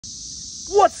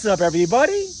What's up,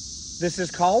 everybody? This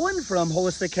is Colin from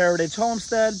Holistic Heritage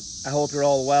Homestead. I hope you're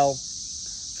all well.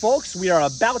 Folks, we are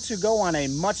about to go on a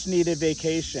much-needed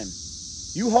vacation.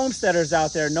 You homesteaders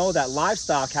out there know that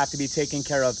livestock have to be taken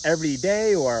care of every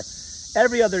day or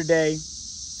every other day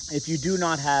if you do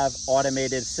not have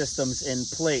automated systems in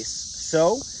place.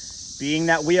 So, being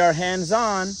that we are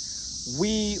hands-on,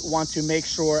 we want to make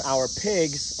sure our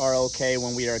pigs are okay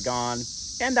when we are gone,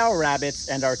 and our rabbits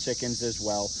and our chickens as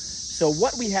well. So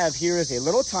what we have here is a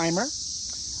little timer.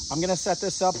 I'm gonna set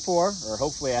this up for, or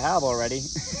hopefully I have already,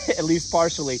 at least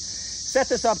partially, set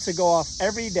this up to go off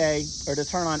every day, or to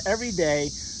turn on every day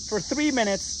for 3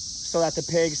 minutes so that the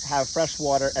pigs have fresh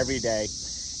water every day.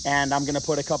 And I'm gonna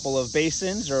put a couple of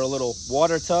basins or little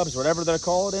water tubs, whatever they're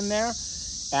called, in there.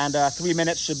 And 3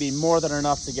 minutes should be more than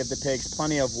enough to give the pigs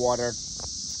plenty of water.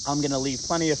 I'm gonna leave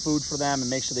plenty of food for them and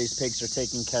make sure these pigs are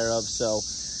taken care of. So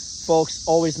folks,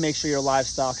 always make sure your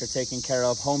livestock are taken care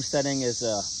of. Homesteading is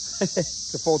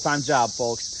it's a full-time job,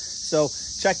 folks. So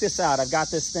check this out. I've got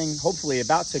this thing hopefully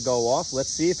about to go off.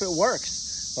 Let's see if it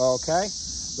works. Okay,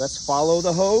 let's follow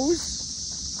the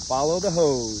hose. Follow the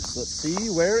hose. Let's see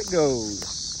where it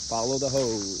goes. Follow the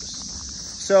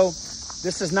hose. So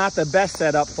this is not the best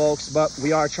setup, folks, but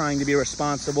we are trying to be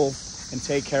responsible and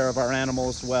take care of our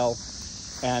animals well.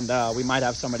 And we might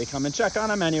have somebody come and check on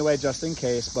them anyway, just in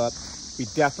case. But we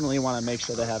definitely want to make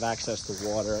sure they have access to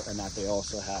water and that they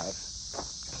also have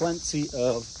plenty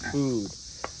of food.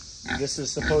 This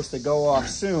is supposed to go off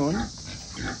soon.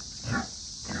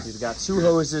 We've got 2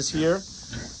 hoses here.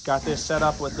 Got this set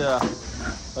up with a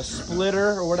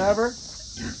splitter or whatever.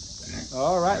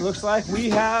 All right, looks like we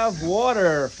have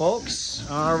water, folks.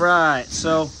 All right,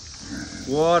 so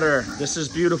water. This is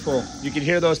beautiful. You can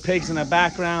hear those pigs in the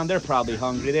background. They're probably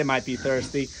hungry. They might be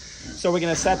thirsty. So we're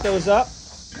gonna set those up.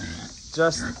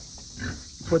 Just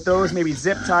put those, maybe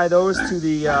zip tie those to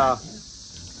the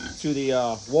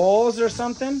walls or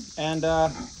something, and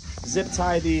zip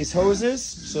tie these hoses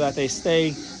so that they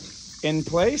stay in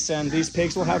place, and these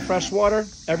pigs will have fresh water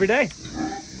every day.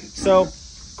 So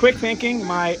quick thinking,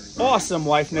 my awesome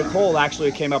wife Nicole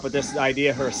actually came up with this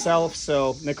idea herself.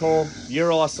 So Nicole,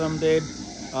 you're awesome, babe.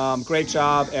 Great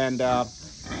job. And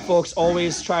folks,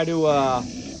 always try to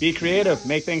be creative,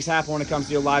 make things happen when it comes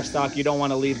to your livestock. You don't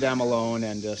want to leave them alone,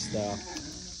 and just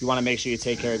you want to make sure you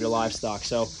take care of your livestock.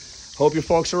 So hope your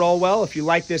folks are all well. If you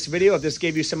like this video, if this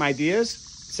gave you some ideas,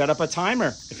 set up a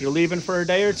timer. If you're leaving for a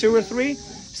day or 2 or 3,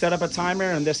 set up a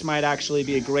timer, and this might actually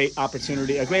be a great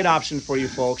opportunity, a great option for you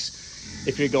folks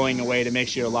if you're going away, to make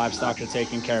sure your livestock are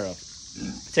taken care of.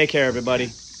 Take care,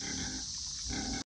 everybody.